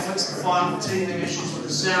final teething issues with the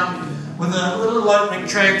sound, with a little opening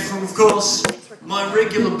track from, of course, my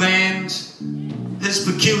regular band, His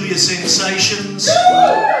Peculiar Sensations.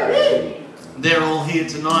 They're all here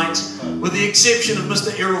tonight, with the exception of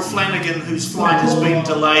Mr. Errol Flanagan, whose flight has been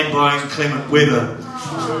delayed by inclement weather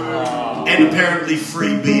and apparently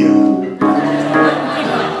free beer.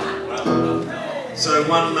 So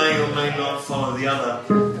one may or may not follow the other.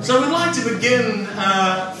 So we'd like to begin,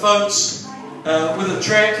 folks, with a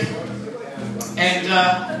track. And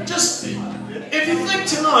just, if you think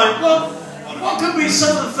tonight, well, what could be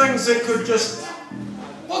some of the things that could just,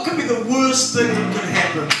 what could be the worst thing that could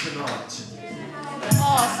happen tonight?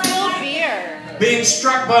 Oh, spilled beer. Being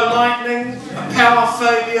struck by lightning, a power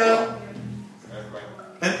failure,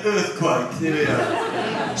 an earthquake. There we go.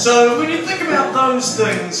 So when you think about those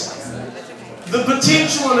things, the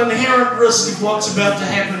potential and inherent risk of what's about to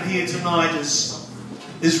happen here tonight is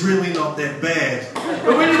really not that bad.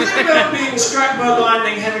 But when you think about being struck by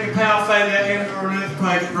lightning, having a power failure and or an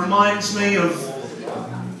earthquake, it reminds me of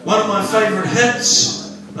one of my favourite hits.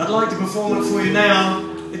 I'd like to perform it for you now.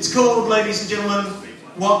 It's called, ladies and gentlemen,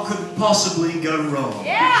 What Could Possibly Go Wrong?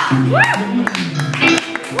 Yeah! Woo!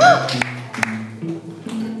 Woo!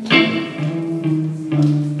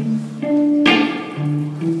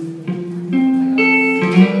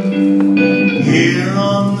 Here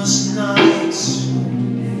on this night,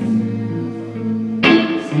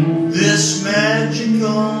 this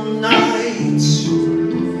magical night,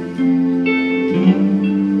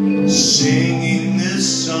 singing this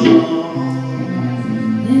song,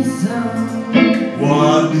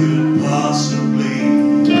 what could possibly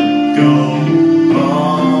go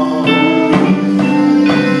wrong?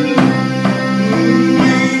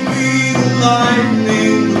 Maybe the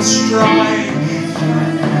lightning would strike,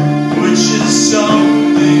 which is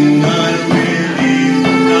something I really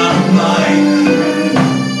would not like,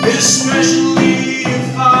 especially if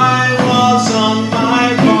I was on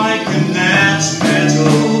my bike and that's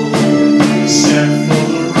metal, except for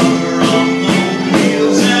the rubber on the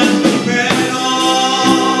wheels and the pedals.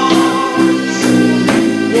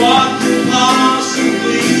 What could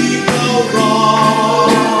possibly go wrong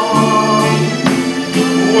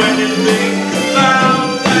when you think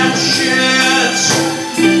about that shit?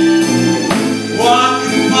 What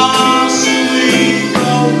could possibly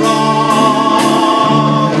go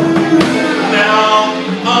wrong? Now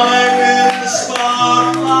I'm in the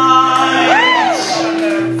spotlight.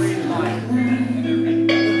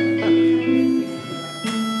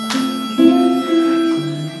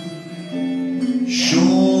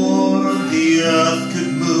 Sure, the earth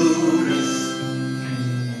could move,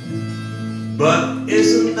 but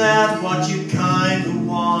isn't that what you kind of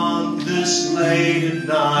want this late at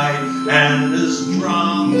night and as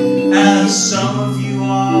drunk as some of you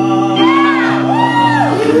are?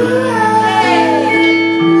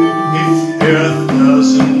 If the earth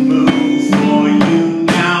doesn't move for you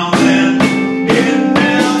now, then it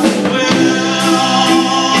never will.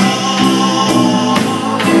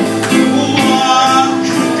 What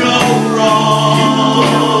could go wrong?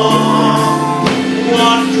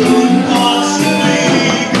 What could possibly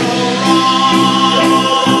go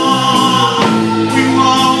wrong? We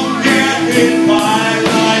won't get hit by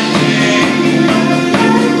lightning.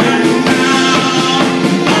 And now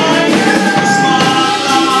I'm in the spotlight.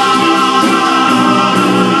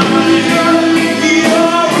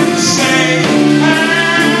 You're insane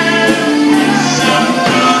and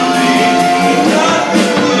suddenly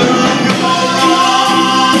nothing will go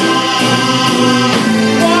wrong.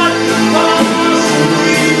 What could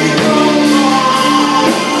possibly go wrong?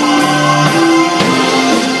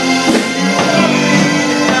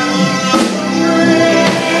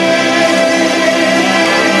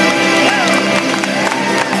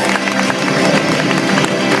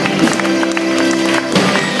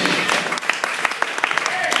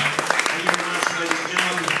 Thank you very much, ladies and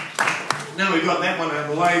gentlemen. Now we've got that one out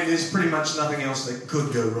of the way, there's pretty much nothing else that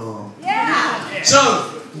could go wrong. Yeah!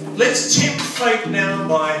 So, let's tempt fate now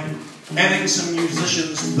by adding some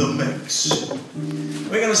musicians to the mix.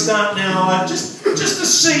 We're going to start now, just to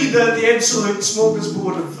see the absolute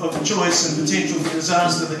smorgasbord of choice and potential for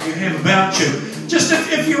disaster that you have about you. Just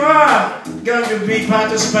if you are going to be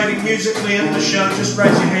participating musically in the show, just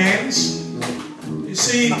raise your hands. You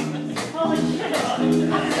see,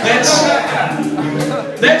 that's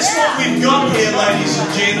what we've got here, ladies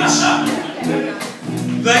and gents.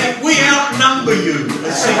 We outnumber you,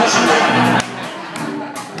 essentially.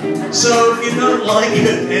 So if you don't like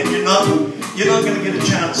it and you're not going to get a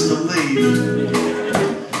chance to leave.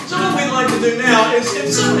 So what we'd like to do now is,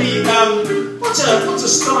 if somebody, what's a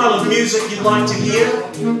style of music you'd like to hear?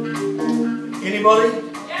 Anybody?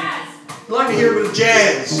 Yes! I'd like to hear a bit of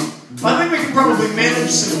jazz. I think we can probably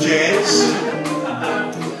manage some jazz.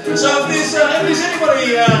 So if there's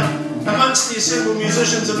anybody amongst the assembled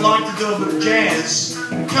musicians that'd like to do a bit of jazz,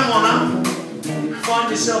 come on up, find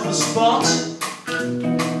yourself a spot.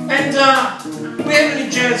 And do we have any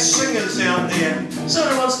jazz singers out there?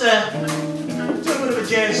 Someone wants to do a bit of a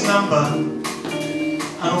jazz number.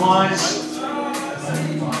 Otherwise,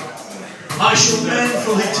 I shall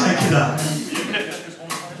manfully take it up.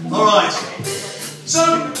 Alright. So,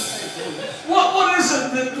 what is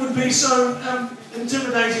it that would be so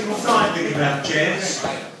intimidating or frightening about jazz?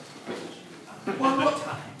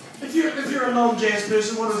 If you're a non-jazz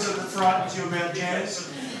person, what is it that frightens you about jazz?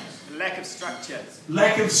 Lack of structure.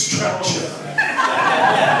 Lack of structure.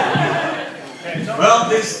 Well,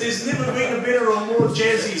 there's never been a better or more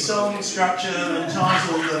jazzy song structure and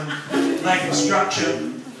title than Lack of Structure.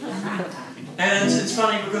 And it's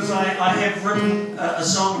funny because I have written a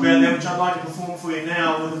song about that which I'd like to perform for you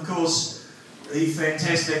now with, of course, the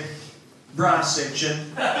fantastic brass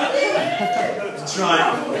section. That's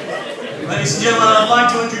right. Ladies and gentlemen, I'd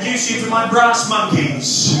like to introduce you to my brass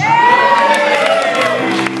monkeys.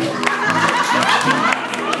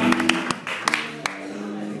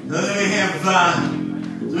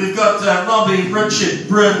 We've got Robbie, Richard,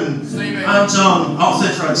 Bryn, Anton, oh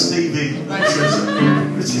that's right, Stevie,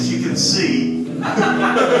 which as you can see, and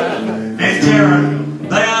Darren.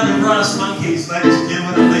 They are the Brass Monkeys, ladies and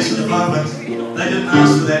gentlemen, at least at the moment. They didn't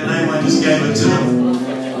ask for that name, I just gave it to them.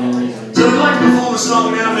 So we'd like to perform a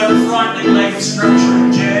song now about the frightening lack of structure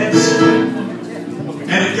in jazz,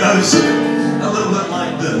 and it goes a little bit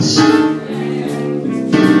like this.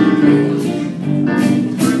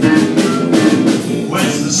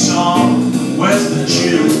 Where's the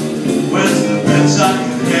tune? Where's the bits I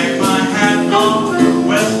can hang my hat on?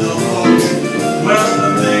 Where's the hook? Where's the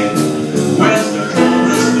thing? Where's the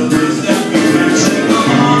chorus? The blues that we can sing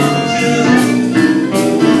along to?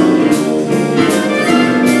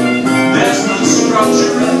 There's no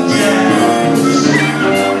structure in jazz.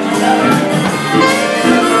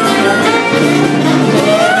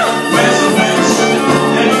 Where's the bass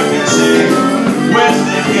that you can sing? Where's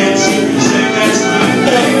the hits you can sing? That's the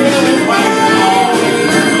thing.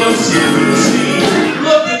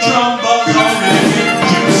 Look, the trombone's already getting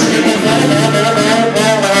juicy.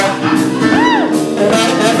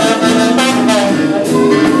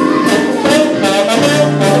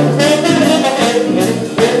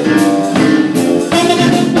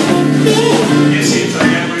 It seems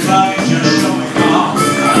like everybody's just showing off.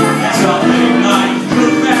 It's all late night,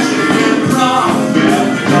 good fashion, good prom.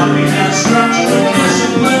 Everybody has structure and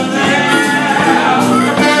discipline there.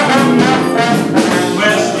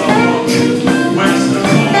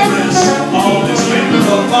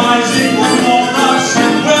 Improvising one on us.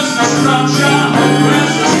 Where's the structure?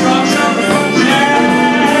 Where's the structure in jazz?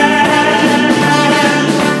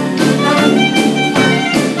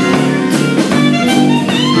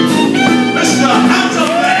 Mr. Hands up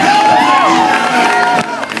the hell!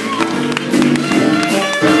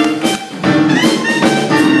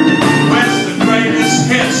 Where's the greatest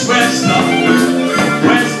hits? Where's the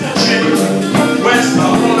chick? Where's the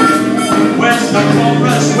hook? Where's the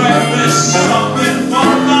chorus? Where is something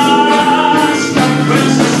for us?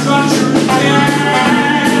 Where's the structure in jazz?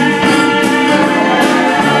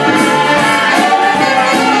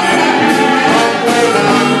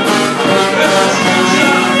 Where's the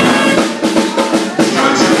structure?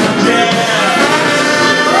 Structure in jazz.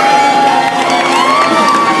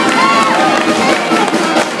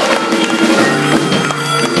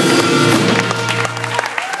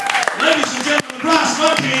 Ladies and gentlemen, the Brass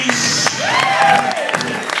Monkeys.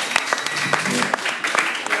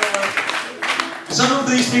 Some of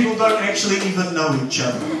these people don't actually even know each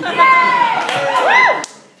other.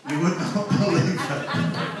 You would not believe it.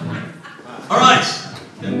 Alright,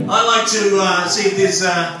 I like to see if there's,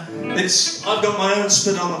 I've got my own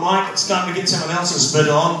spit on the mic, it's time to get someone else's spit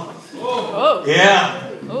on. Yeah.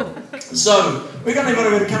 So, we've got anybody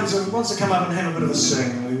who wants to come up and have a bit of a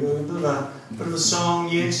sing. We've got a bit of a song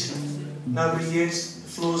yet. Nobody yet. The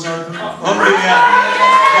floor's open. Oh, here we go.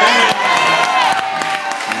 Yeah.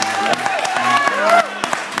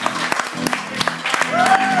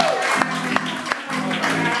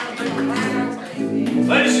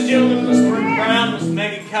 Ladies and gentlemen, Miss Bryn Brown, Miss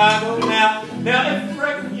Maggie Cargill. Now,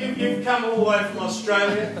 if you've come all the way from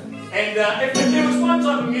Australia, and if there was one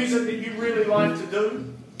type of music that you really like to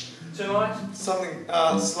do tonight, something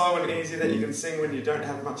slow and easy that you can sing when you don't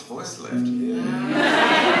have much voice left. Grunge.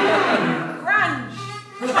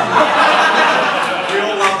 We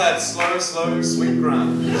all love that slow, sweet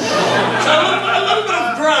grunge. So a little bit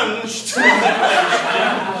of grunge.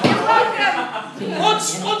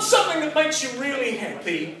 makes you really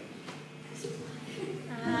happy?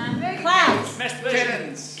 Clouds. Mashed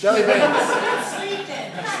potatoes. Jelly beans.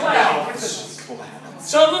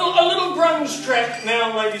 So a little grunge track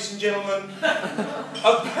now, ladies and gentlemen,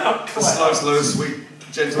 about clouds. Slow, sweet,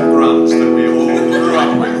 gentle grunge that we all grew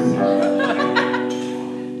up with.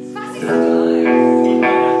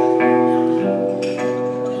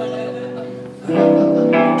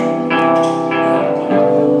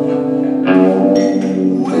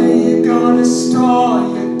 Where you gonna store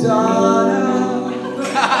your daughter?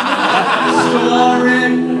 Store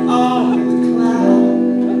it on the cloud.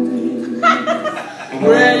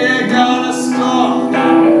 Where you gonna store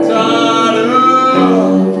your daughter?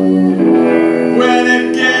 When it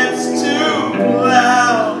gets too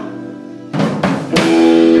loud,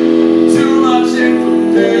 too much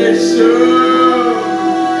information.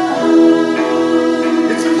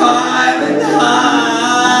 It's piling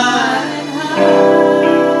high.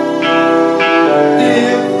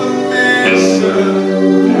 Information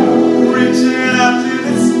reaching up to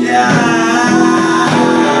the sky.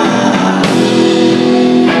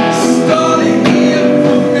 Storing the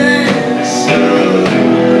information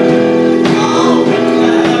on the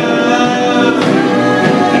cloud.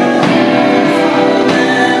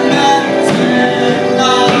 When that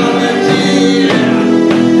technology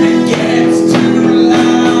it gets too loud.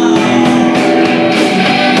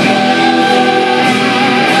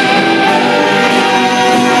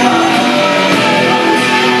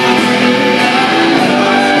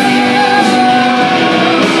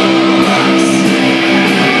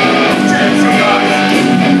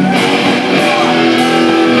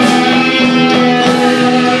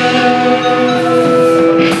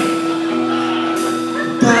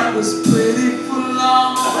 That was pretty full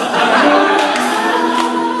on.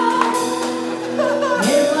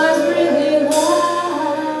 It was really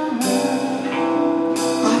loud.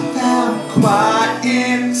 I found quite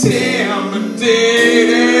intimidating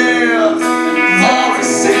for a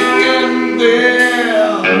second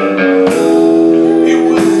there. It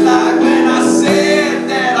was like when I said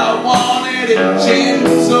that I wanted it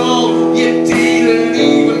gentle, you didn't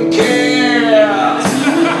even care.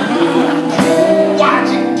 Why'd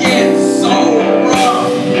you get so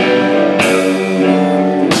rough?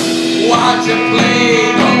 Why'd you play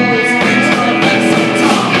those instruments so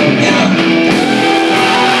tough? Yeah.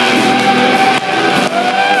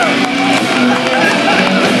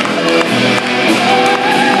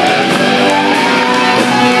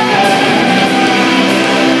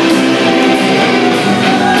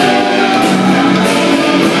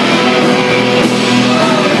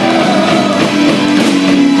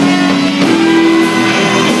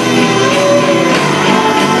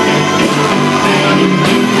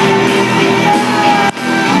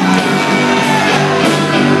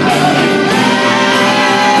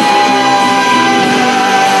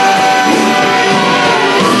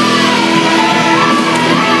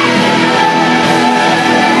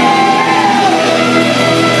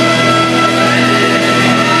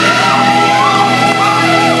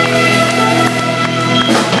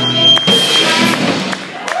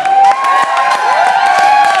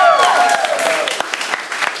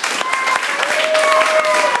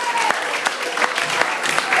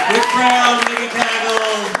 Rick Brown, Nicky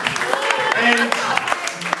Cargill, and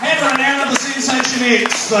Heather and Anna, the Sensation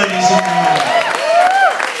X, ladies and gentlemen.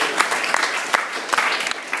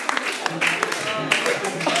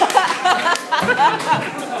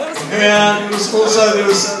 Yeah, there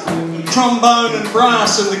was trombone and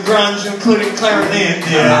brass in the grunge, including clarinet.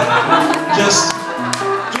 Yeah, just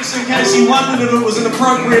in case you wondered if it was an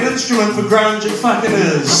appropriate instrument for grunge, it fucking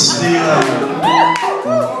is. So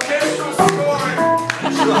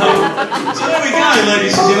there we go,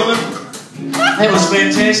 ladies and gentlemen. That was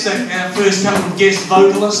fantastic. Our first couple of guest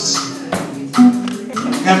vocalists.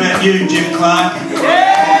 How about you, Jim Clark?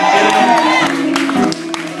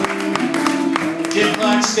 Jim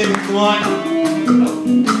Clark, stepping to the mic.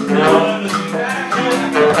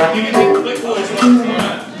 You can hit the big boys.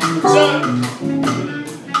 So,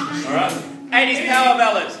 alright. 80s power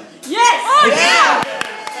ballad. Yes! Oh, yeah!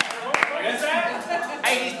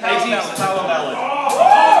 80s power ballad.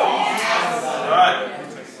 Alright.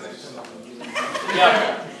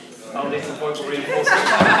 Yeah. I'll need some vocal reinforcement.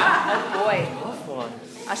 Oh boy.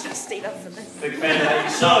 I should have stayed up for this. Big fan of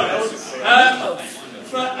 80s.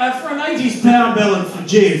 For an 80s power ballad for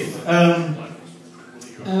Jeff,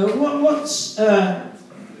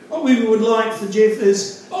 what we would like for Jeff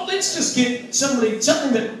is, let's just get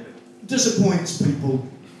something that disappoints people.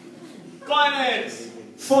 Finance.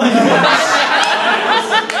 Finance.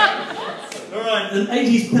 All right, an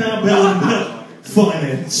 80s power ballad about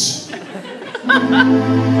finance. In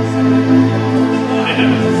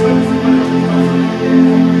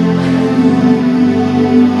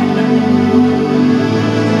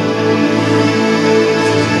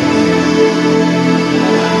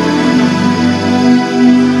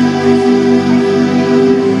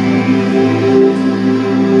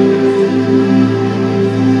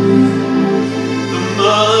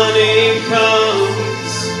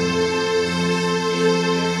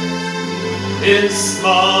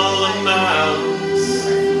small amounts.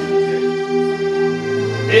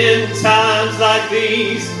 In times like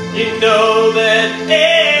these, you know that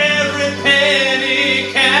every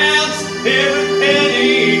penny counts. Every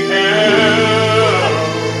penny counts.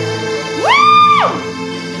 Woo!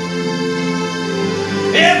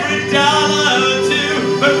 Every dollar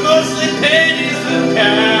too, but mostly pennies that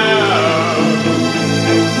count.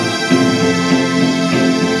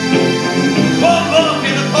 One buck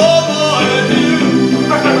and a poor boy or two.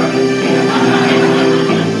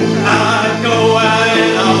 I go out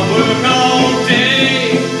and I'll work all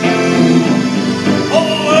day.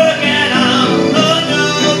 Overwork and I'm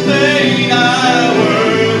underpaid. I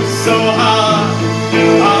work so hard,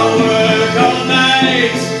 I work all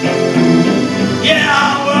night. Yeah, I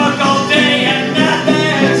work all day and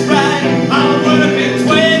night, that's right. I'm working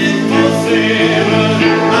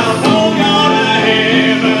 24/7. I won't go to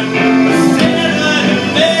heaven, instead of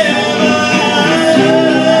heaven.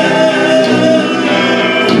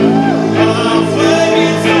 I'm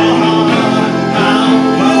working so hard, I'm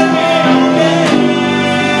working all day.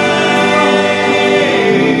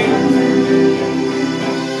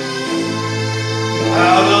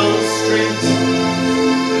 Out on the street,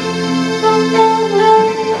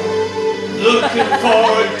 looking for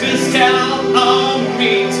a discount on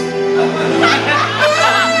meat.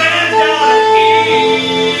 Man's gotta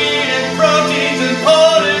eat, and protein's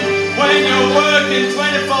important when you're working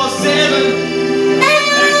 24/7.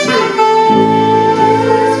 That's true.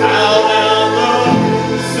 Out down the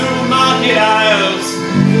supermarket aisles,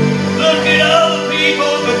 look at other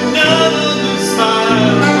people, but none of them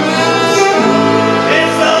smile.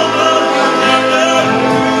 It's almost never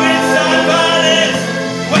through inside violence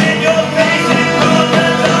when you're facing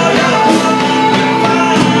problems or you're walking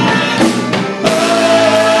violence.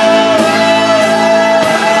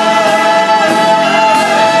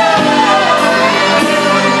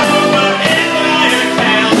 Whatever your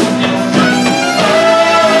count,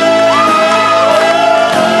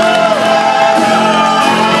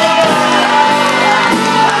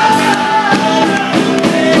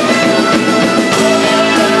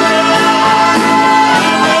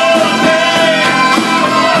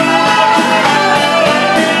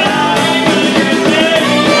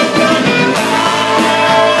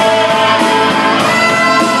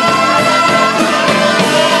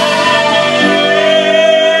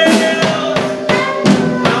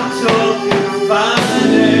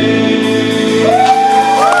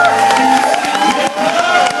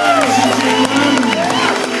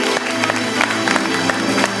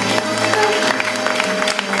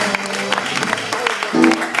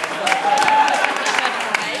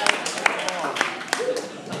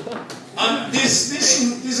 it's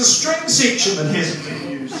just there's a string section that hasn't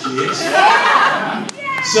been used yet.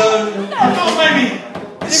 So, maybe,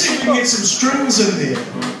 let's see if we can get some strings in there.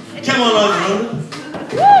 Come on over, Linda.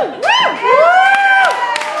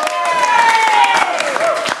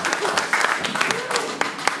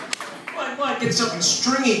 Might get something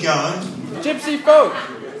stringy going. Gypsy folk.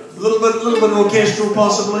 A little bit orchestral,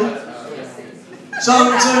 possibly. So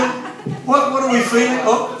what are we feeling?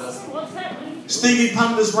 Oh, Stevie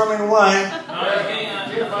Punder's running away.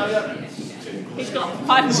 He's got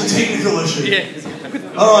 5 It's a minutes. technical issue.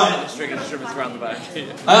 Yeah. All right. String instruments around the back.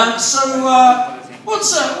 We'll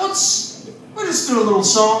just do a little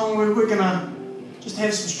song. We're gonna just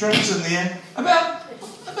have some strings in there about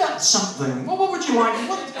something. What would you like?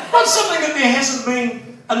 What's something that there hasn't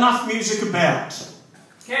been enough music about?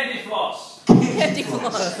 Candy floss. Candy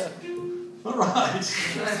floss. All right.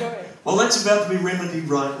 Well, that's about to be remedied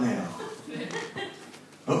right now.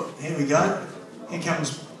 Oh, here we go. Here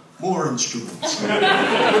comes more instruments.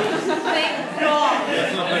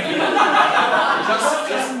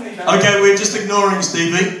 Okay, we're just ignoring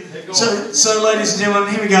Stevie. So, ladies and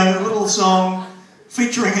gentlemen, here we go. A little song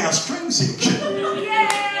featuring our string section.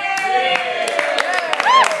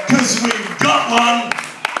 Because we've got one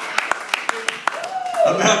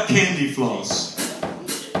about candy floss.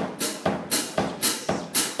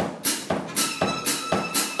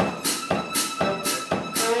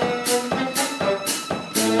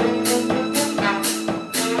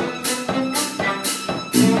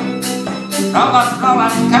 Roll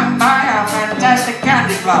up, come by a fantastic candy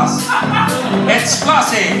candy floss. It's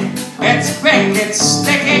flossy, it's big, it's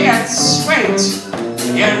sticky, it's sweet.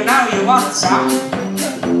 You know you want some.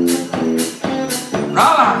 Roll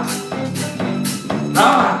up, roll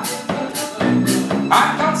up.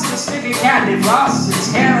 I've got some sticky candy floss,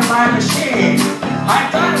 it's here in my machine. I've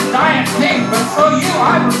done a diet pink, but for you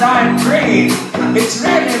I will diet green. It's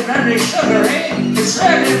really very sugary, it's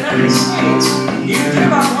really very sweet. You do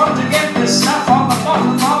not want to get this stuff on the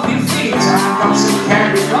bottom of your feet. I've got some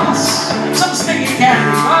candy floss, some sticky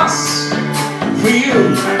candy floss for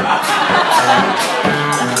you.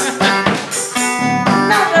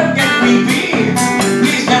 Now don't get creepy,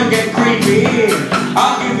 please don't get creepy.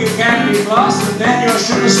 I'll give you candy floss and then your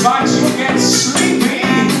sugar spikes will get sleepy.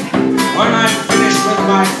 When I'm finished with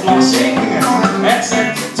my flossing, that's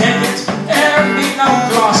intended, there'll be no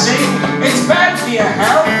flossing. It's bad for your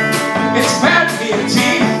health, it's bad for your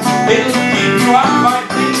teeth. It'll keep you up by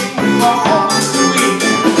thinking for almost a week.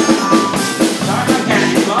 Try my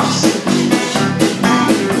candy floss.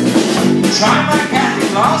 Try my candy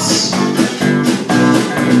floss.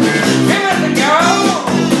 Give it a go.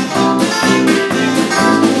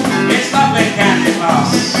 It's lovely candy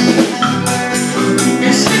floss.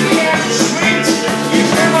 It's sticky and sweet. You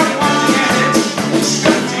never want to get it.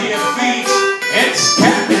 Stuck to your feet. It's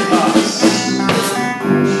candy floss.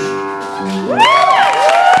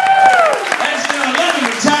 That's your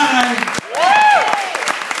lovely time.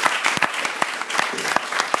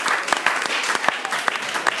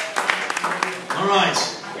 All right.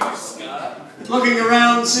 Looking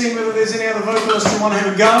around, seeing whether there's any other vocalists who want to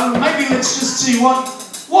have a go. Maybe let's just see what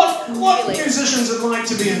musicians would like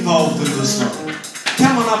to be involved in this one.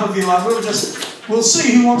 Come on up if you like. We'll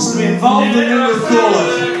see who wants to be involved and then we'll call it.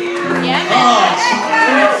 Yeah. All right.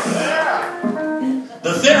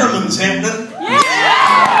 The Theremin's happening. Yeah.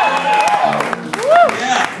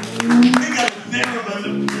 We got the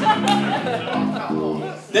Theremin.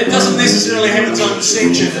 That doesn't necessarily have its own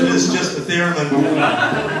section. It is just the Theremin.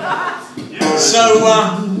 So,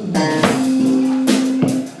 alright.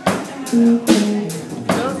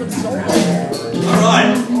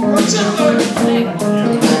 What's up,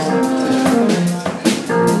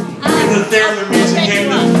 the Theremin music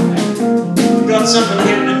happening. We've got something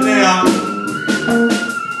happening now.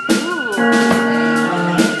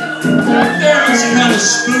 Theremin's kind of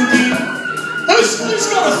spooky. Who's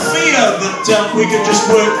got a fear that we could just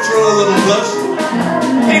work through a little bit?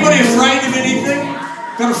 Anybody afraid of anything?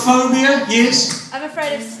 Got a phobia? Yes? I'm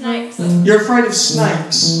afraid of snakes. You're afraid of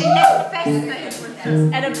snakes.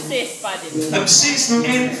 And obsessed by them. Obsessed and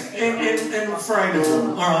afraid of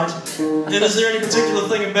them. Alright. And is there any particular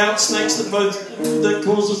thing about snakes that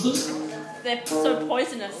causes this? They're so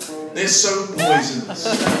poisonous. They're so poisonous.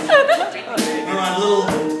 Alright,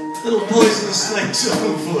 little poisonous snakes are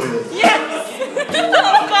for you. Yes!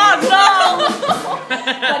 Oh God, no!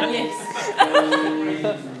 But yes.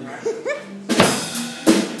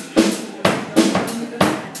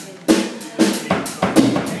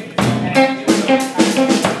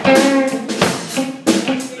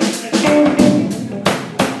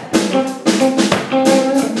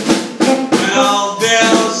 Well,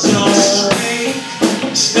 there's a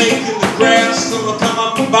snake in the grass that'll come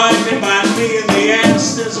up and bite me in the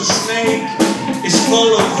ass. There's a snake, it's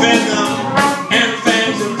full of venom and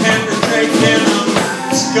fangs that penetrate venom.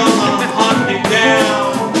 It's gonna hunt me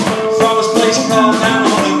down from this place called Down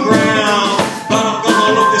on the Ground. But I'm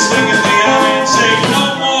gonna look this thing in the eye and say, no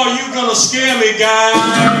more, you gonna scare me, guy.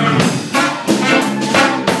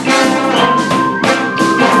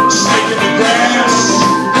 Snake in the grass.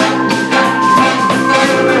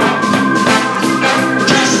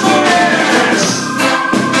 Kiss my ass.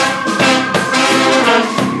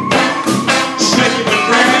 Snake in the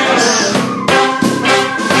grass.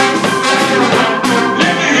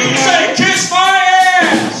 Let me hear you say, kiss my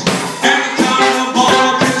ass. And the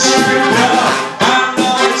carnival constrictor. I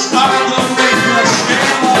know it's not the regular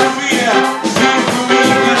scale of fear. Fear for me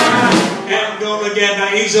when I am gonna get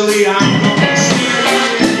that easily. I'm gonna steal it.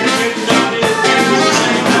 If not, it means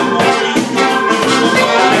say no more. You don't know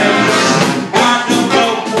what it is. I don't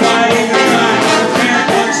know why you cry. And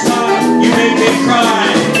once more, you make me cry.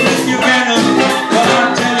 If you venom, but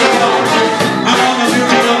I'll tell you what. I'm on the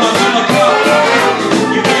music of my helicopter.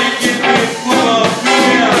 You can't get me full of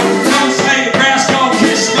fear. Don't say the grass, go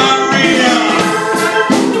kiss my rear.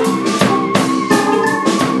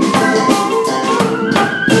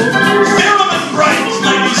 Theremin breaks,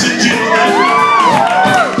 ladies and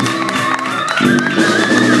gentlemen.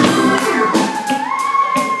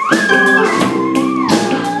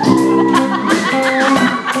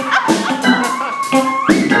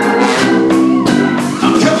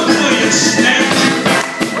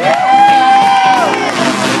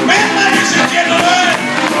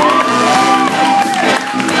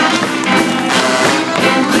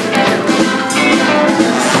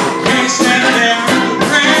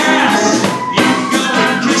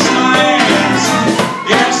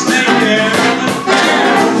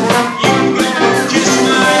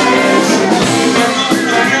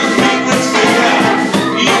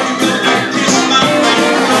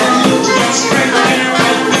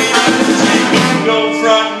 don't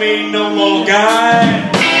frighten me no more, guy.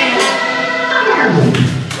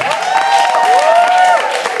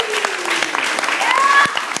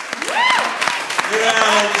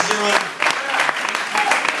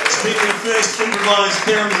 Speaking of first improvised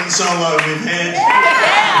theremin solo we've had.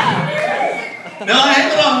 Now I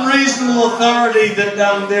have it on reasonable authority that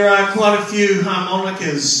there are quite a few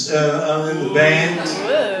harmonicas in the band.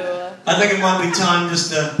 I think it might be time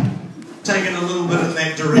just to take it a little bit in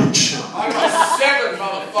that direction. I got 7,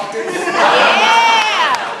 motherfuckers.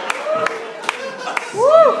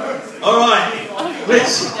 All right,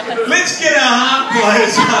 let's get our harp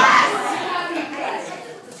players up.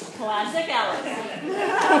 Classic Alex.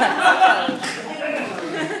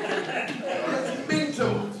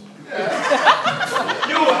 Mental.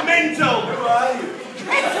 You're mental. Who are you?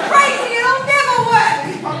 It's crazy, it'll never work!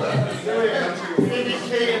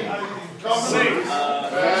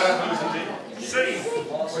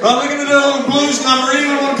 Right, we're going to do a little blues number.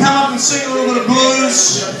 Anyone want to come up and sing a little bit of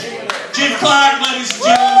blues? Jeff Clark, ladies and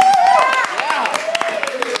gentlemen.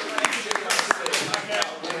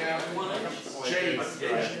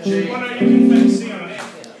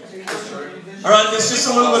 Alright, there's just a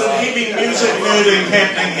little bit of heavy music nerding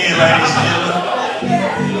happening here, ladies and gentlemen.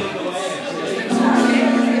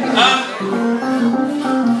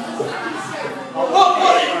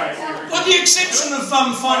 With the exception of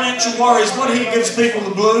Financial Worries, what he gives people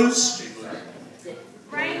the blues?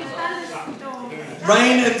 Rain and thunderstorms.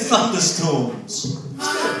 Rain and thunderstorms.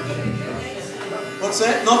 What's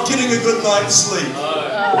that? Not getting a good night's sleep.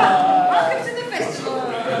 Welcome to the festival.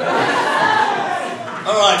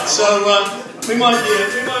 Alright, so we might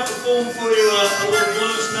perform for you a little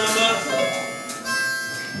blues number.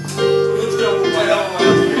 Let's go all the way up.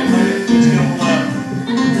 Let's go all the way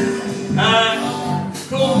up.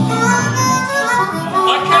 Cool. I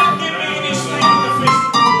can't get me any sleep in the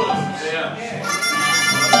festival blues.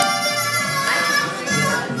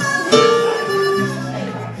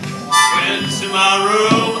 Went to my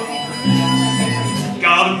room,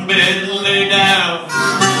 got in bed and lay down.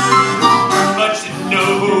 But you know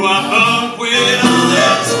who I'm up with on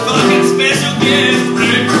this fucking special guest,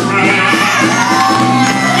 Rick Brown.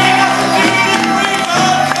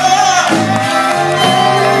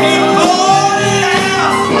 He poured it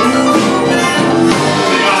out.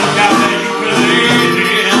 They all got their ukulele,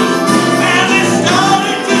 and they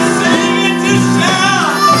started to sing and to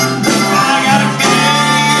shout. I got a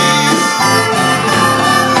case.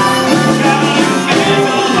 Got a case,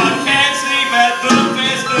 oh, I can't sleep at the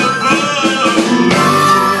festival.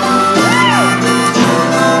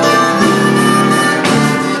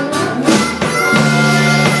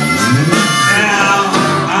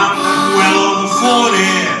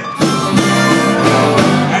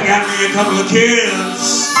 Couple of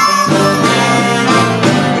kids,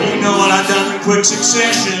 but you know what I've done in quick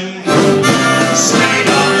succession. Stayed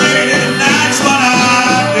up late and that's what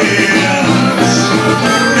I did.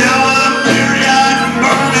 Now I'm weary-eyed and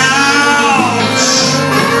burnt out.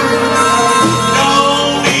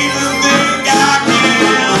 Don't even think I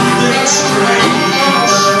can think straight.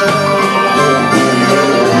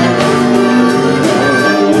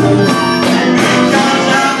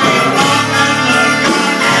 Because I've been running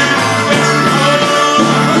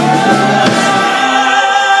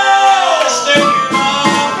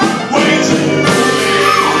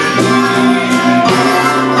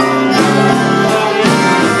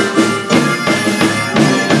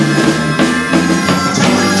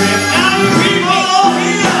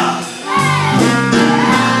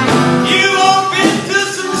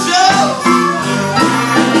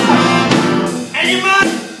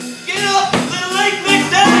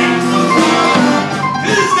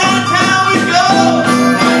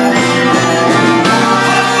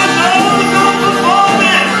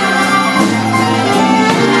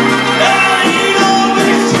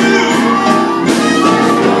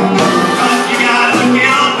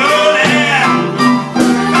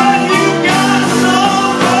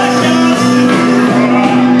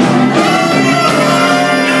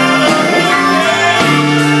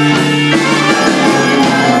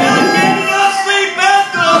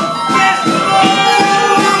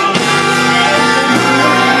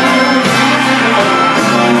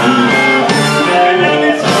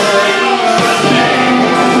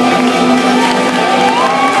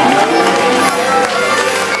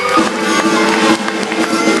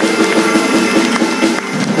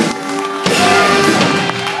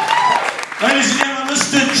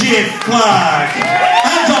Jeff Clark,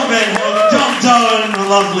 Anton Van Helden, John Doan, the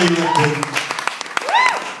lovely Lyndon.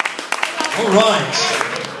 All right.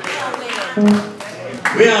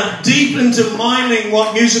 We are deep into mining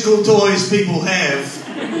what musical toys people have.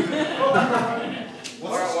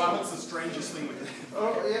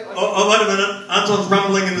 Oh, wait a minute. Anton's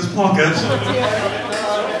rumbling in his pocket.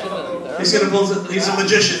 He's gonna pull. He's a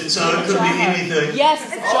magician, so it could be anything. Yes,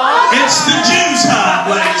 it's John. It's the Jew's harp,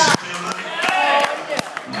 ladies and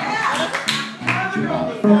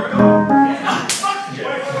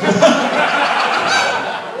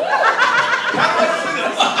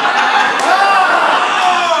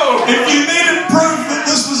If you needed proof that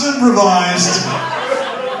this was improvised,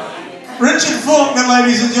 Richard Faulkner,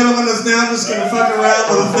 ladies and gentlemen, is now just going to fuck around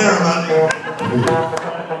with a theremin.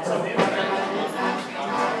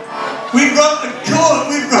 We've got a chord,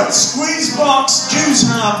 we've got squeeze box, Jew's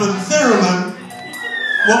harp, and theremin.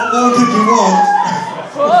 What more could you want?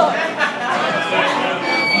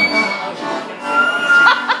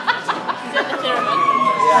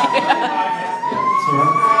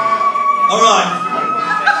 All right.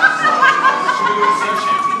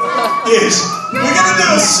 Yes, we're going to do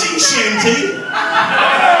a sea shanty.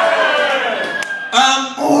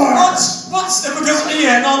 Because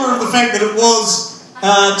in honour of the fact that it was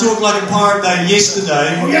Talk Like a Pirate Day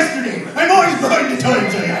yesterday. Oh, yesterday. I'm always behind the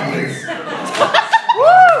times, I am.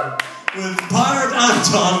 With Pirate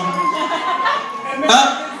Anton.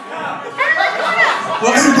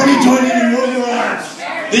 Everybody join in and roll your arms.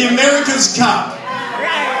 The America's Cup.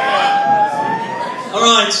 All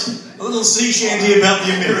right, a little sea shanty about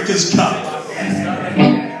the America's Cup.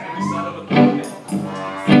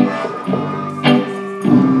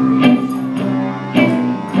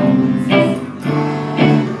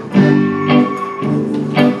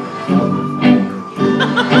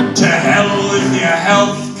 To hell with your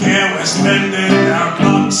health care, we're spending our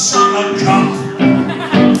bucks on a cup.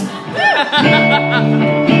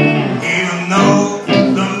 Even though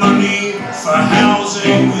the money for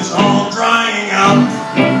housing is all drying up,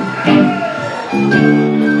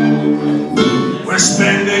 we're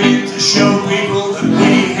spending it to show people that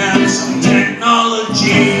we have some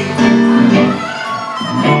technology.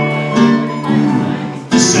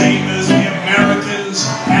 The same as the Americans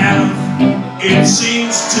have, it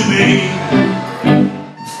seems to be.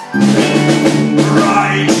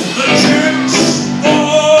 Ride the tricks,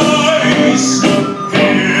 boys,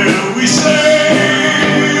 here we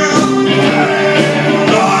sail.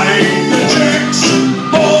 Ride the tricks,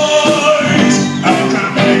 boys, how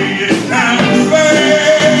can it can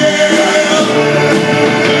fail?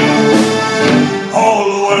 All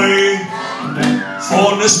the way for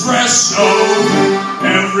Nespresso,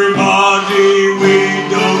 everybody we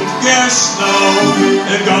don't guess know.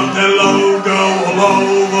 They got their logo all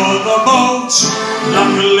over the boat.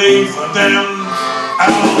 Luckily for them,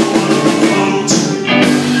 out the boat.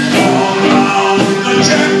 All round the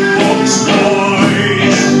checkbooks,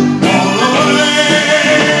 boys, all the way.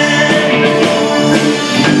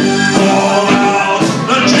 All out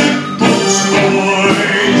the checkbooks,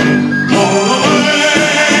 boys, all the way.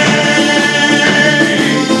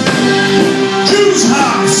 Jew's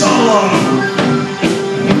harp solo.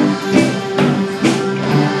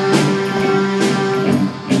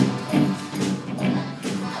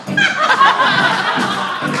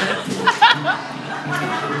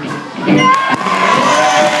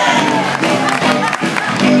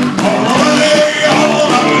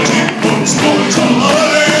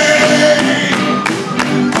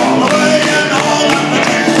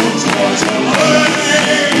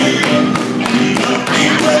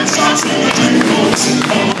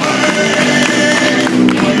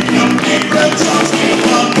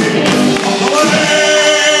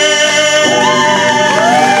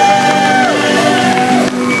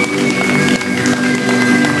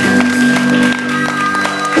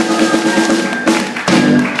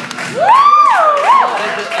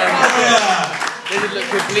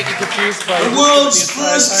 The world's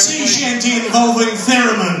first sea shanty involving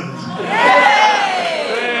theremin.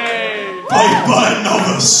 Played by a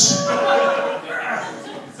novice.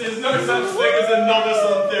 There's no such thing as a novice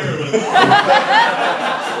on theremin.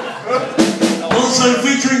 Also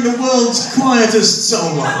featuring the world's quietest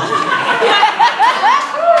solo.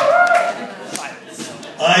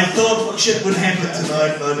 I thought shit would happen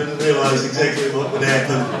tonight, but I didn't realise exactly what would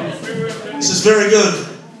happen. This is very good.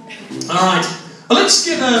 Alright. Well, let's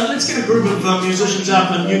get a group of musicians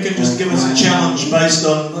up, and you can just give us a challenge based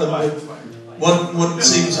on what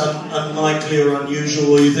seems unlikely or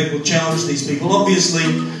unusual, or you think will challenge these people. Obviously,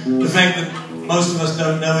 the fact that most of us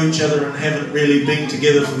don't know each other and haven't really been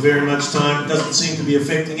together for very much time doesn't seem to be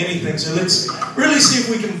affecting anything. So let's really see if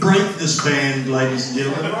we can break this band, ladies and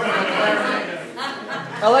gentlemen.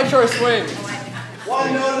 Electro swing.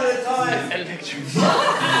 One note at a time.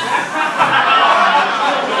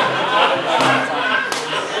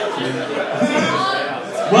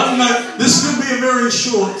 One note. This could be a very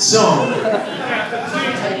short song.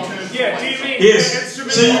 Yeah, do you mean Yes.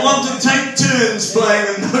 So you want to take turns playing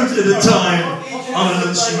a note at a time on an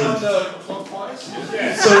instrument.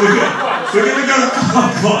 So we're going to go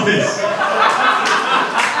clockwise.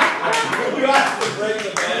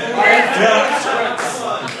 Yeah.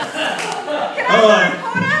 All right.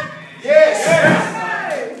 Yes.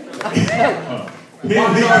 Here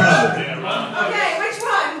we go. Okay, which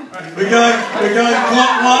one? We're going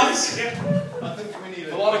clockwise.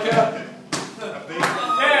 A lot of cat.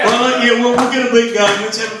 Well, yeah, we'll get a beat going.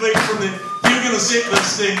 Let's have a beat from there. You're going to set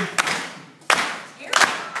this thing.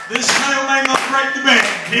 This may or may not break the band.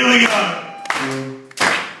 Here we go.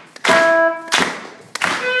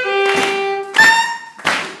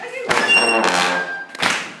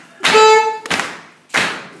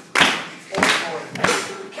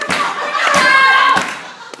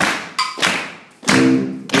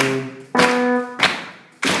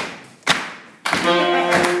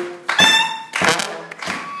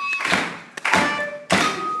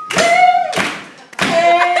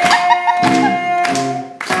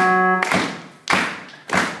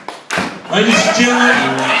 Ladies and gentlemen,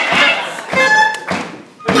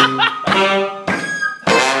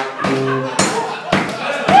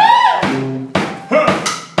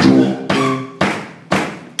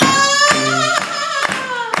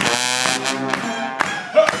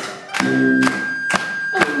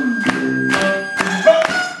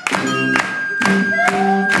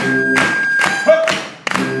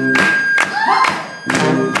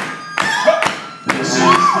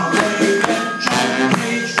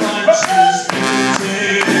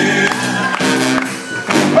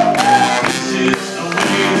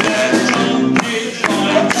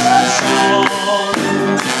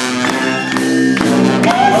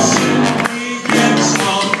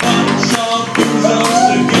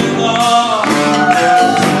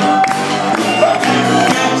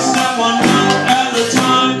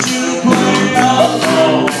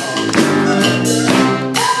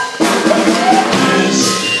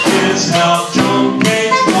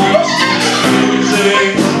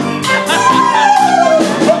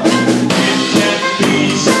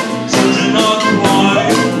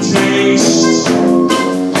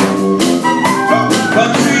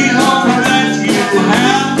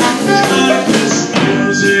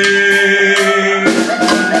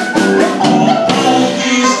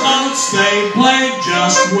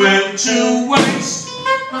 went to waste.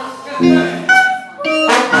 Ladies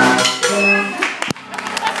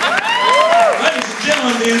and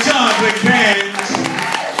gentlemen, the entire big band,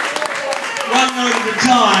 one note at a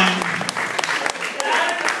time.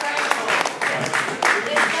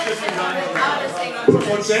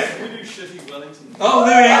 What's that? We do shitty Wellington. Oh,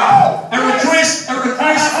 there we are. A request from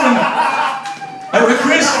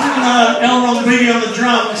L. Ron Beatty on the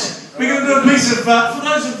drums. We're going to do a piece of, for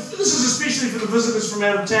those of, this is especially for the visitors from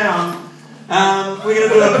out of town, we're going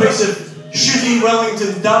to do a piece of shitty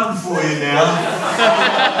Wellington dub for you now.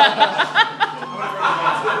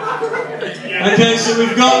 Okay, so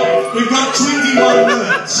we've got 21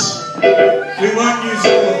 minutes. We won't use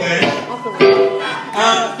all of that.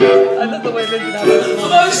 For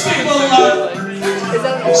those people,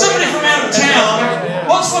 somebody from out of town,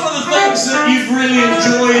 what's one of the things that you've really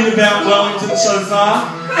enjoyed about Wellington so far?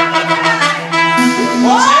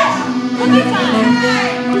 What's that?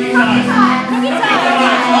 Cookie time.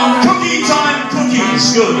 Cookie time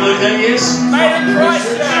cookies. Good, okay, yes. Made in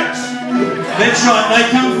Christchurch. That's right, they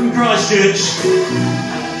come from Christchurch.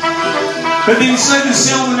 But then so does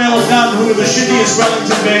Selwyn Dunn, who are the shittiest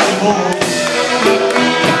Wellington band of all.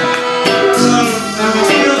 So,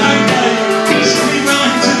 you're okay. Shitty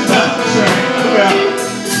Wellington Dunn track about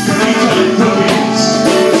cookie time cookies.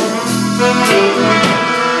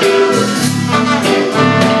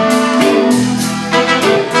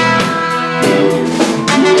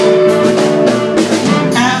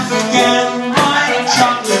 Afghan white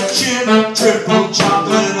chocolate chip, triple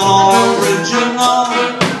chocolate original.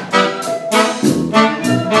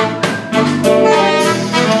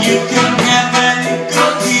 You can have any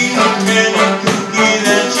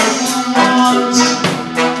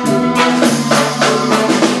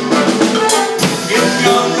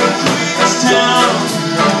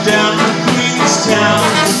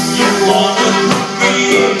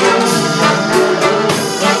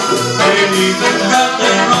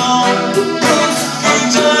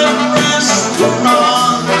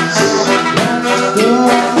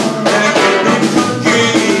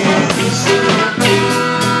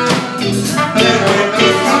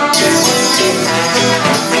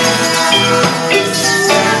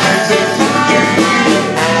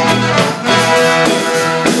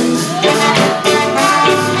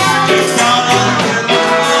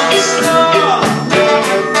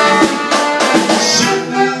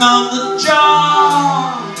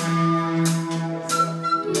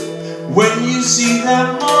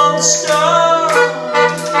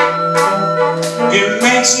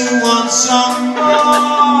some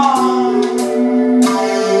more.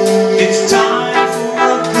 It's time for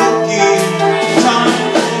a cookie. Time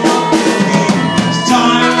for a cookie. It's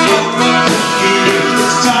time for a cookie.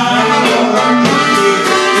 It's time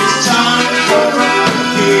for a cookie. It's time for a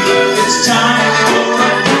cookie. It's time for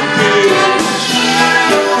a cookie.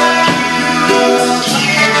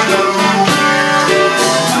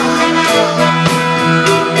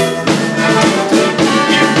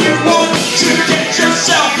 If you want to get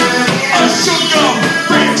yourself a sugar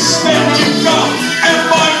fix, then you go and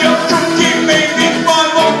buy your cookie, maybe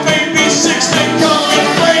 5 or maybe 6. They come in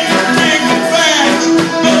great big bags.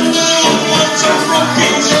 The little ones are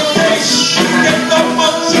rookies. They should get the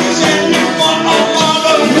munchies, and you want a lot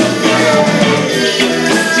of cookies.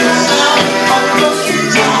 It's a sound of cookie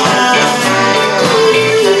time.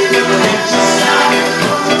 It's a sound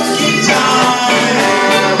of cookie time.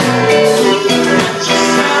 It's a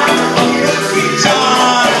sound of cookie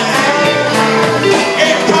time.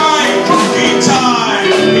 It's time, cookie time.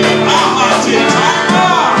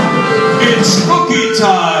 It's cookie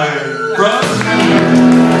time, bro.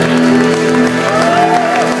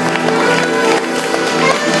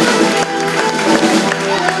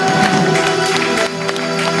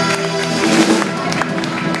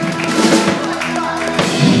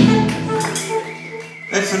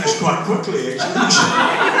 That finished quite quickly, actually.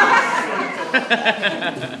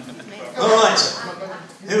 All right,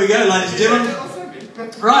 here we go, ladies and gentlemen.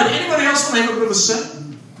 Right, anybody else want to have a bit of a sip?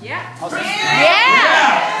 Yeah. What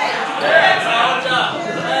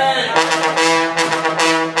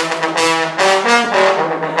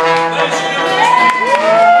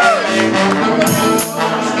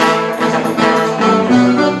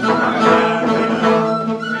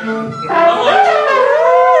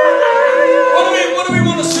do we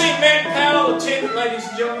want to see? Matt Powell attend, ladies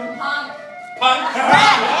and gentlemen? Punk.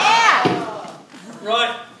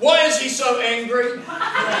 Right. Why is he so angry?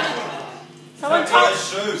 Someone Tie touch. his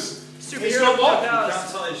shoes. He's not what? He can't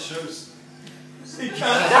tie his shoes. He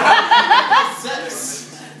can't.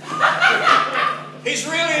 He's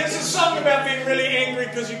really, it's a song about being really angry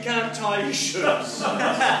because you can't tie your shoes.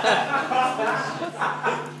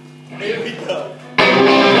 Here we go.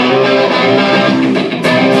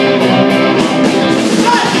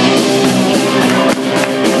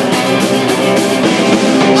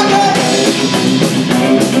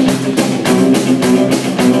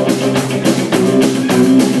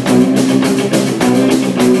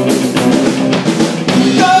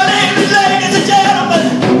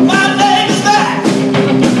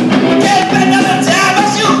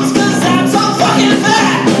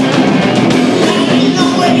 Ain't no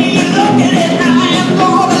way you look at it now.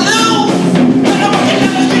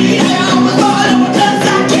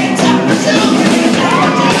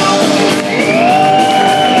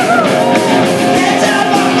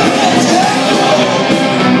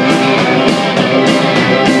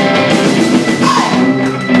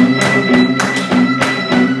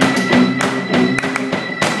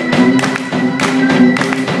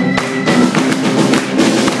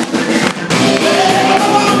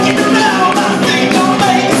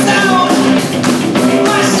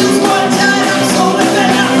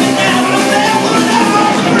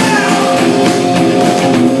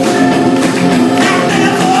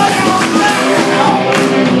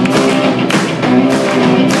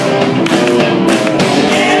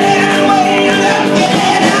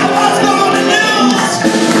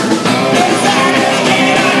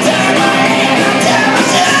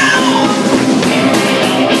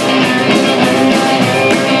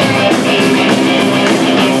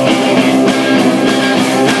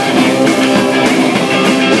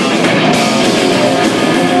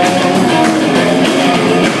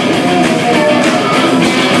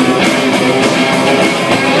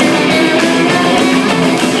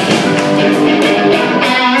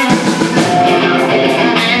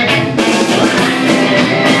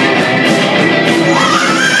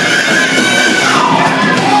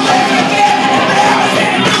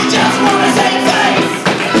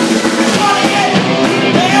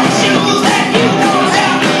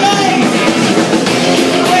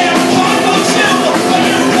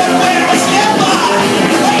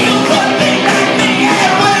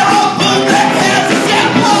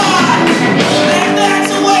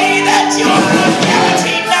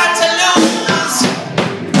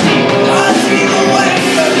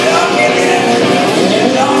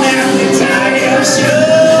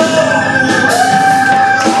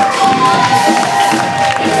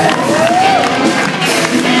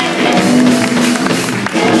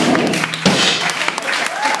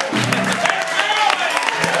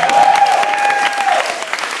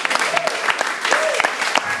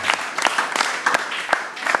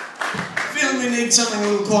 we need something a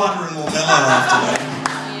little quieter and more mellow after that.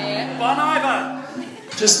 Yeah. Bon Iver.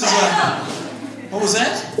 Just as a... What was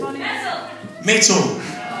that? Metal.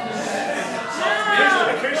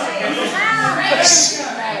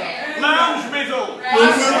 Lounge middle.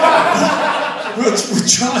 We're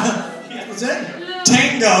trying... What's that?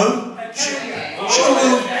 Tango. Sure,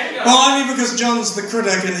 well, only because John's the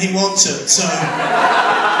critic and he wants it, so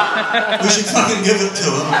we should fucking give it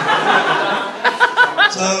to him.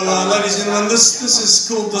 So, ladies and gentlemen, this is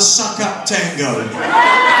called the Suck Up Tango.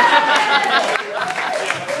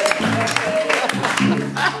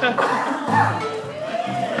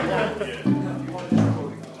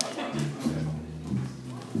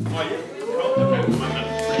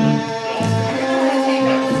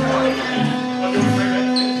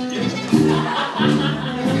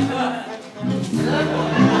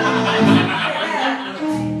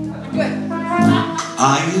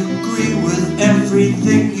 I agree with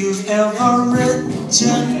everything you've ever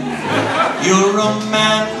written. You're a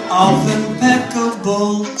man of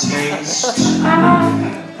impeccable taste.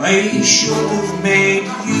 They should have made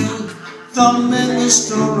you the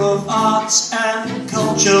Minister of Arts and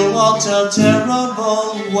Culture. What a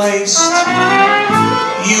terrible waste.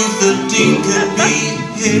 You, the Dean, can be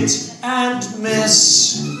hit and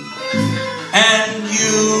miss. And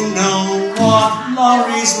you know what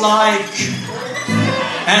Laurie's like.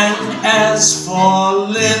 And as for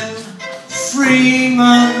Lynn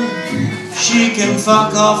Freeman, she can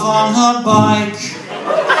fuck off on her bike.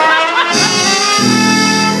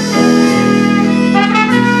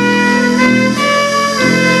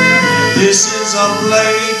 This is a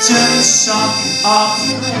blatant suck up.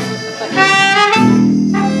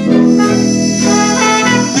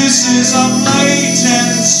 This is a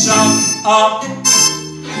blatant suck up.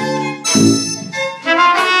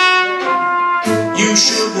 You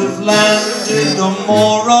should have landed a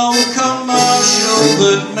moral commercial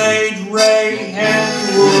that made Ray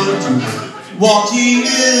Henwood what he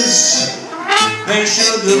is. They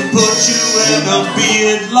should have put you in a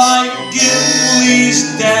beard like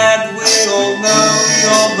Gimli's dad. We all know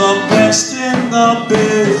you're the best in the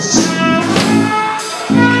biz.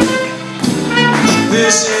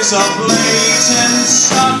 This is a blatant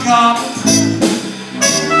suck up.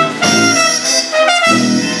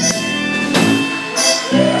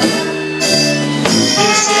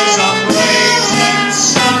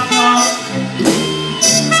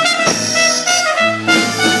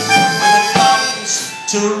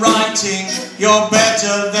 To writing, you're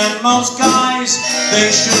better than most guys.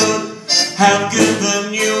 They should have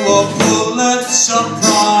given you a Pulitzer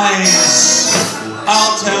Prize.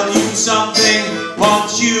 I'll tell you something,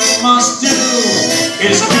 what you must do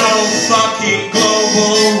is go fucking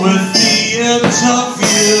global with the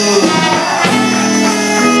interview.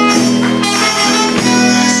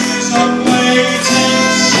 This is a blatant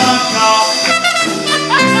suck up.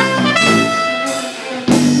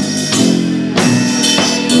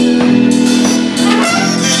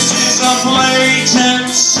 Blatant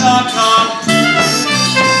suck up.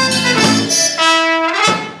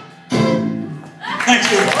 Thank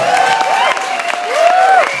you.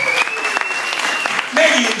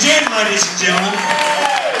 Maggie and Jen, ladies and gentlemen.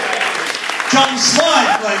 Come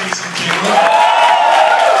slide, ladies and gentlemen.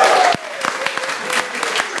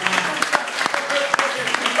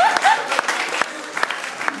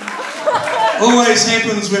 Always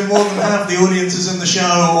happens when more than half the audience is in the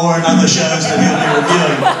show or in other shows that he'll be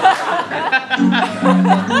reviewing.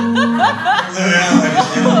 There we are, ladies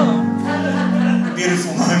and gentlemen. A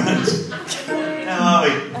beautiful moment. How are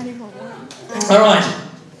we? Alright.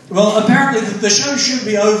 Well, apparently the show should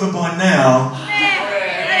be over by now.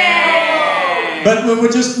 But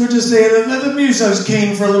we're just there. The muso's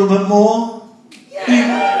keen for a little bit more.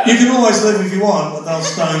 You can always leave if you want, but they'll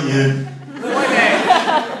stone you.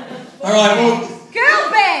 Alright, well... Girl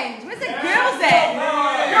band! Where's the girl band?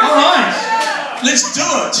 Alright, let's do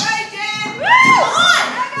it!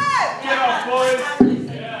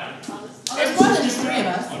 There's more than just three of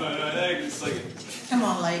us. Come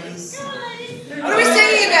on, ladies. What are we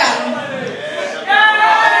singing about?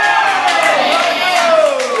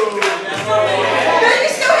 No, you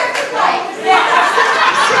still have to play.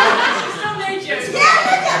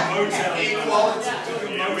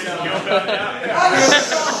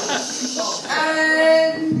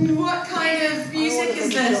 What kind of music is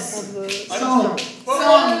this? Song.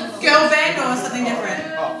 Girl band or something different?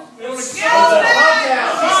 Girl band!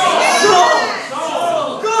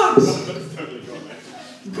 Good!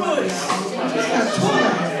 Good!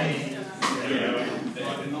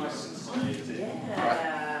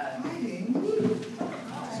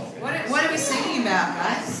 What are we singing about,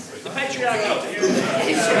 guys? The patriarchy.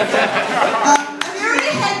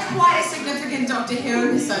 Dr. Who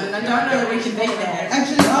episode, and I don't know that we can beat that.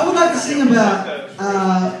 Actually, I would like to sing about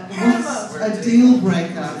what's a deal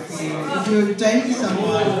breaker for you. If you're dating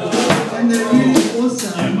someone and they're really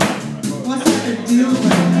awesome, what's like a deal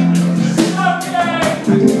breaker?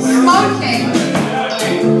 Smoking.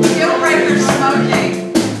 Deal breaker is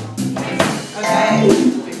smoking. Okay.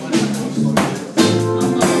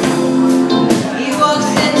 He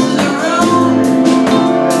walks into the room.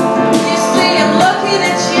 You see him looking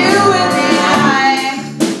at you in the eye.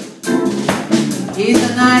 He's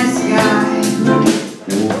a nice guy.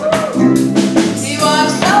 He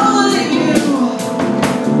walks over to you,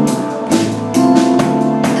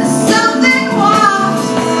 and something walks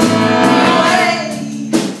your way.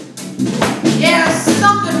 Yeah,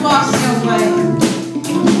 something walks your way.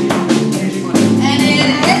 And it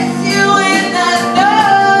hits you in the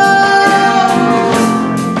nose,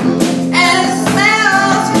 and it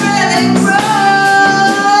smells really gross.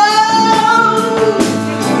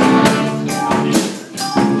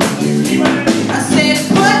 I said,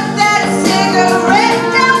 put that cigarette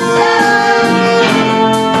down, son,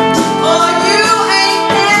 or you ain't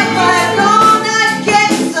never gonna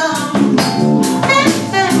get some.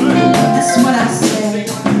 That's what I said.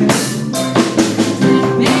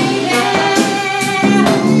 Baby,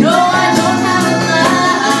 no, I don't have a lie.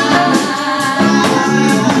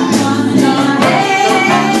 No, hey,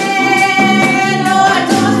 no, I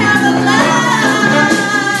don't have a lie.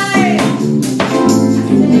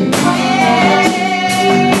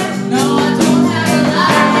 No, I don't have a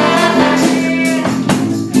lie.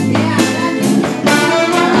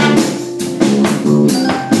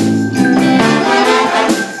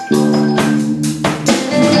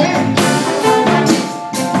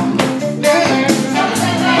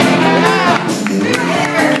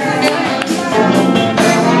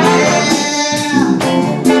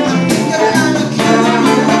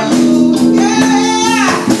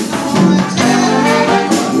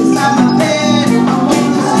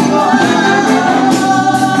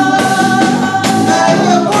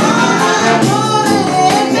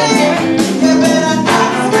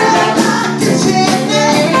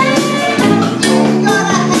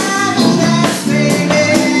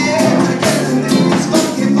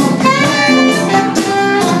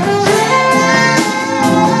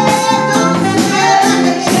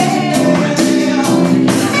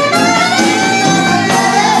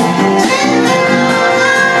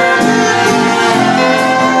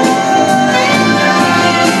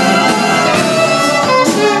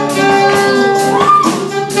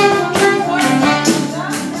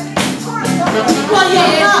 Well,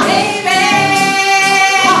 yeah, baby,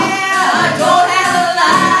 I don't have a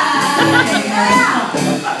lie.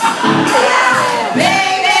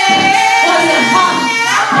 Baby, well, you're hot.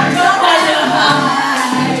 Well, you're hot.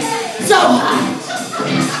 So hot.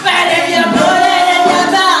 But if you put it in your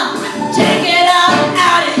mouth, take it out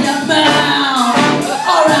of your mouth.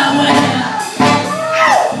 All right, well,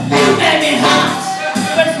 you may be hot,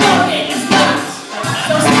 but smoking is not.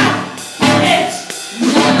 So stop it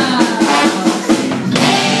now.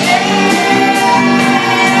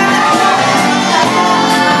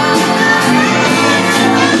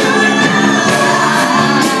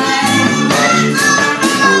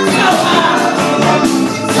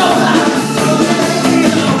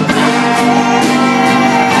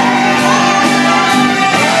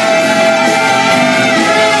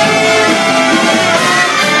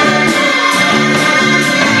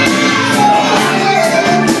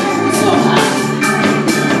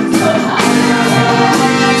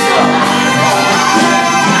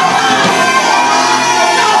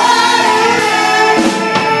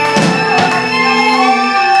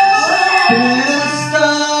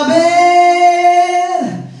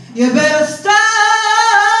 You better stop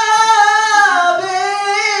it.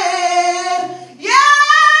 Yeah,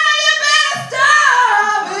 you better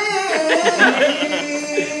stop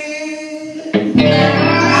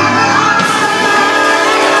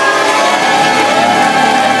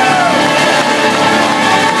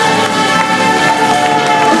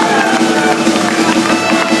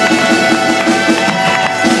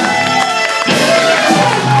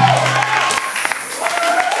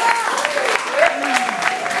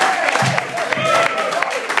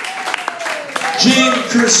Jean,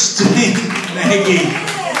 Christine, Maggie,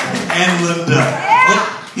 and Linda.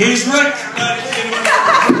 Oh, here's Rick.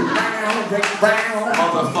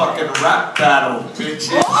 Motherfucking rap battle,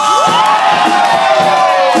 bitches.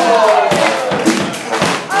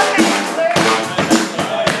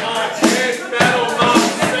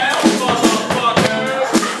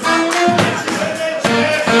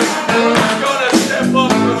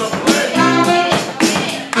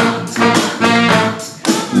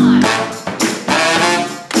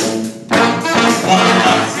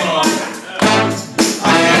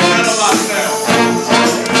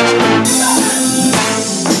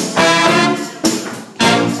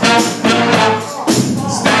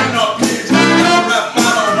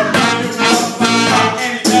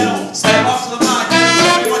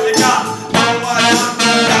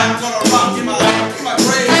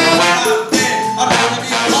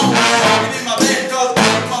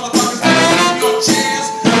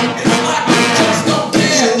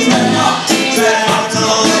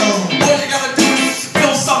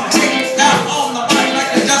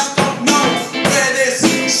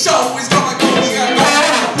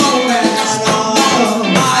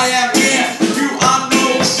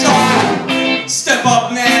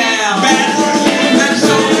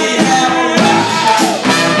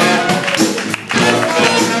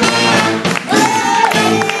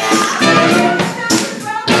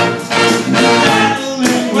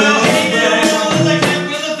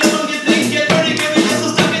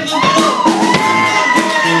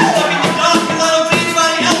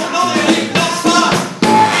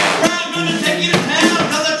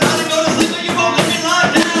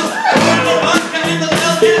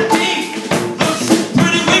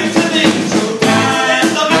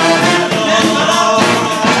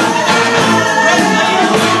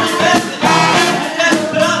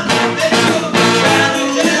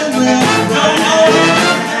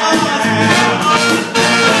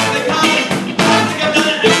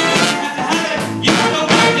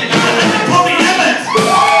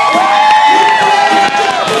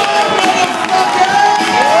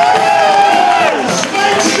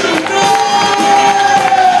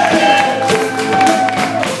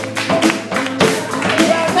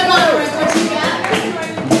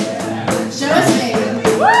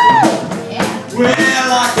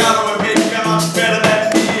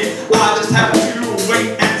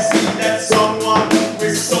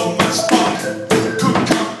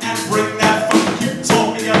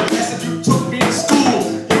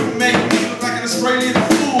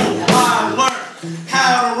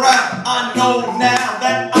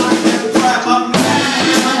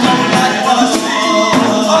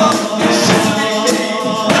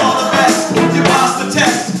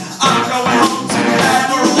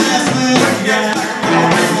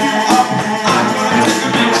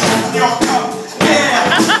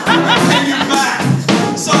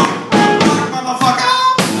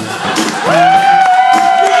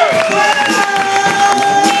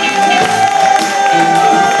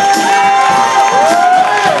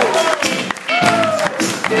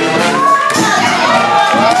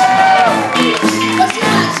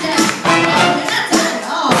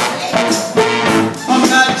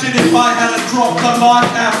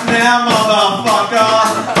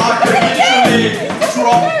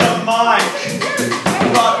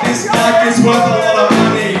 worth a lot of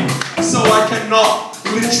money, so I cannot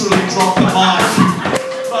literally drop the mic.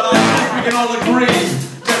 But I think we can all agree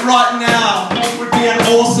that right now would be an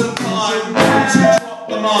awesome time to drop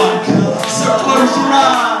the mic. So close your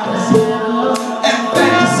eyes and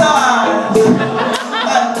fantasize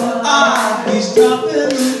that he's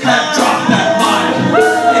dropping and drop that mic.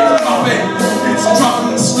 It's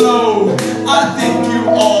dropping slow. I think you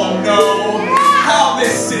all know how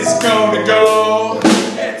this is gonna go.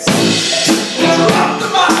 It's drop the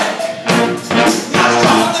mic. Let's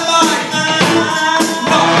drop the mic.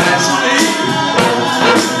 Not naturally.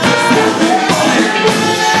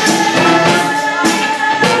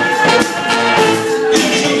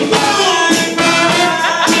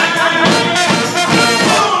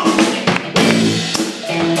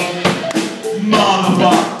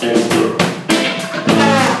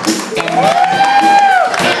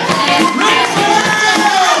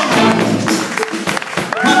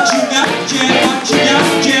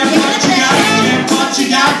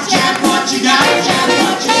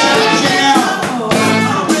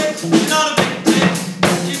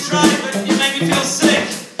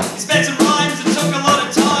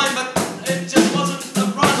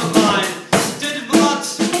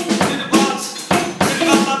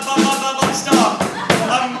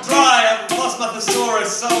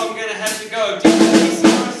 So I'm gonna have to go.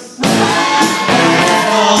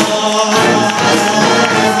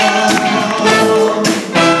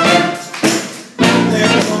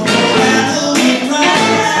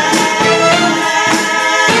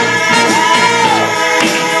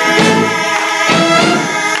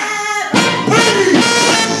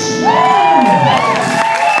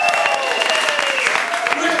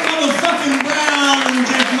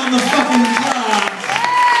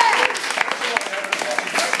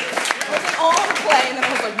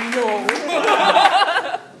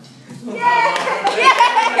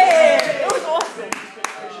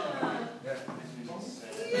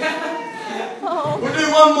 We'll do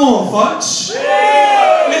one more, folks.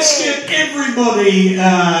 Let's get everybody,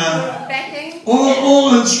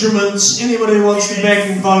 all instruments, anybody who wants the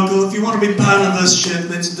backing vocal. If you want to be part of this shit,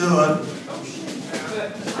 let's do it.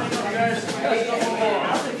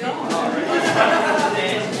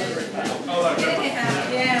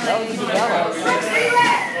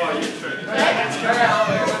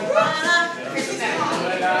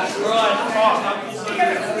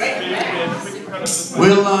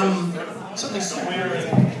 We'll, something somewhere in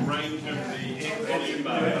range of the volume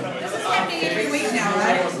bar. This is happening every week now,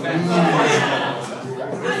 right?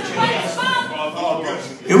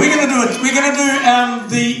 Yeah, we're gonna do it. We're gonna do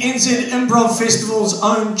the NZ Improv Festival's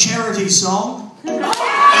own charity song.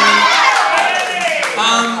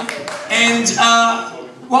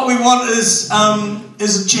 What we want is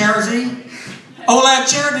a charity. All our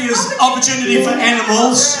charity is opportunity for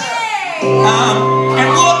animals. And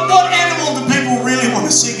what animal do people really want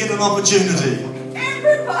to see get an opportunity?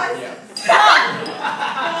 Everybody.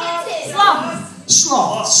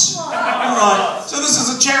 Sloths. Alright, so this is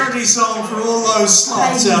a charity song for all those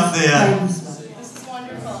sloths out there. This is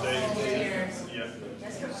wonderful.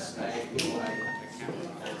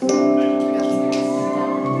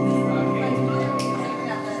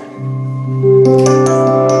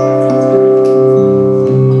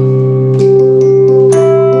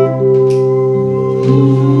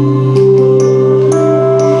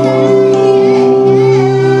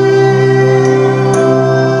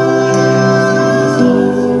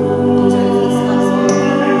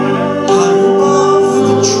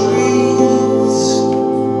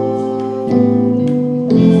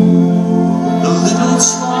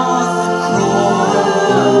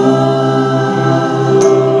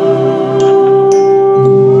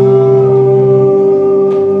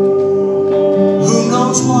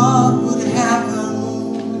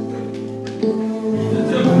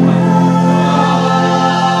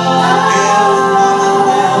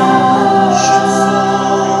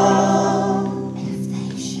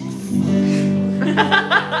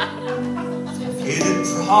 It'd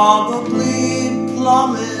probably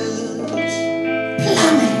plummet.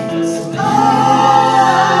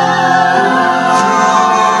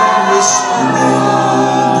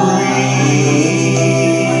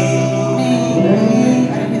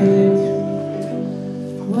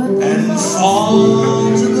 And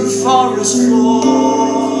fall to the forest floor.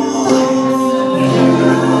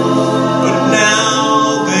 But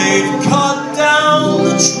now they've cut down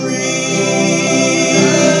the tree.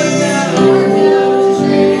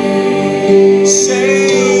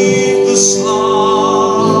 Save the sloth.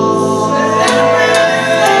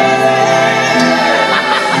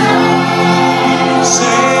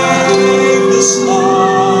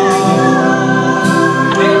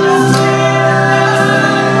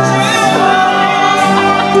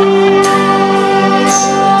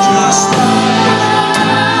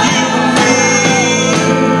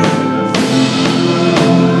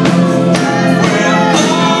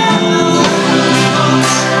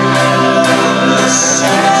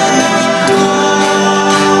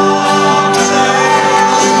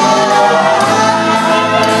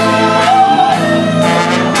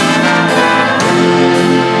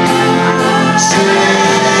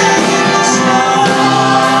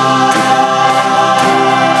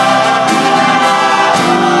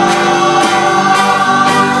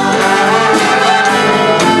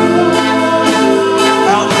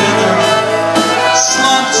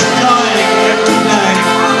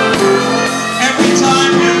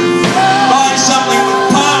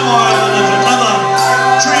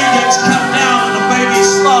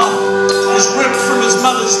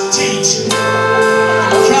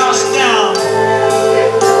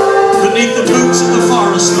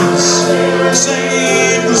 Christmas,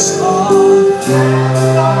 save the star.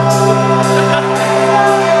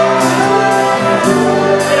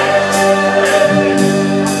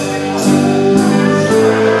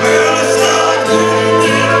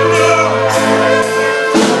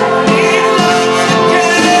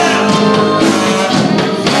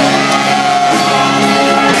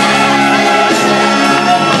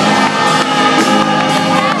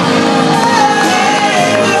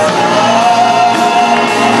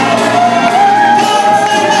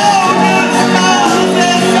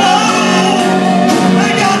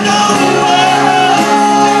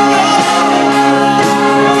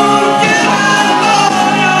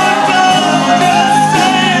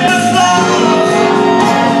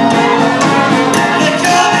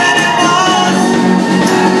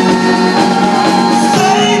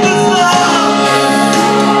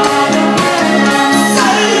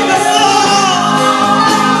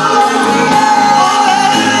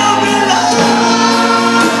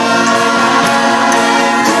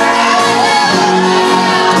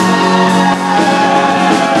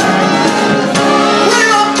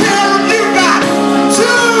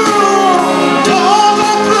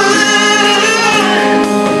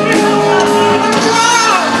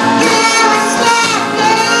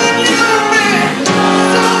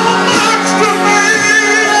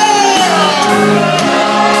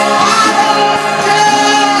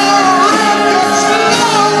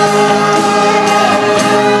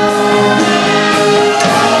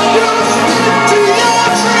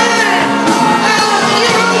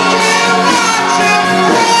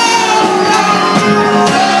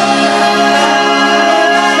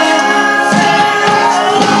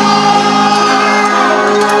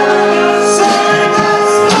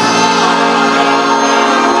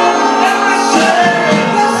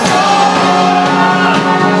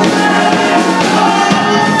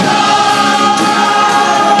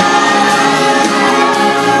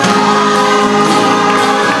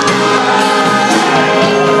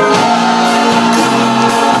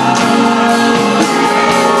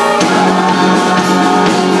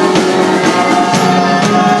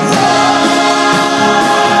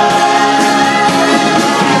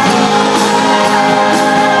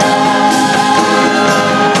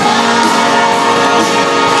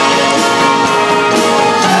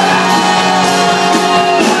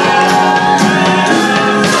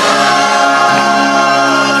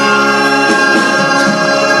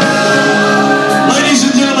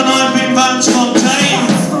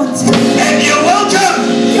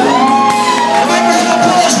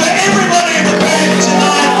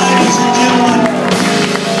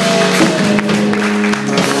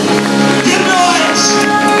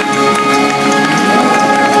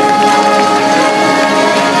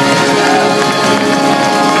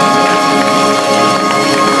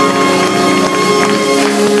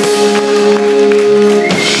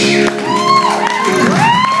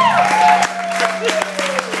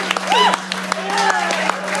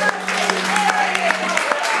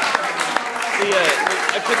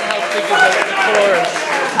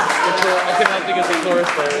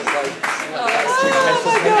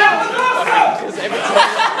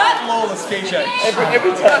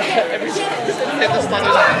 Every time hit the slide.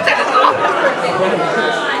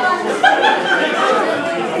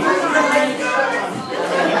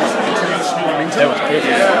 That was perfect.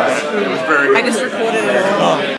 It was very. I just recorded it.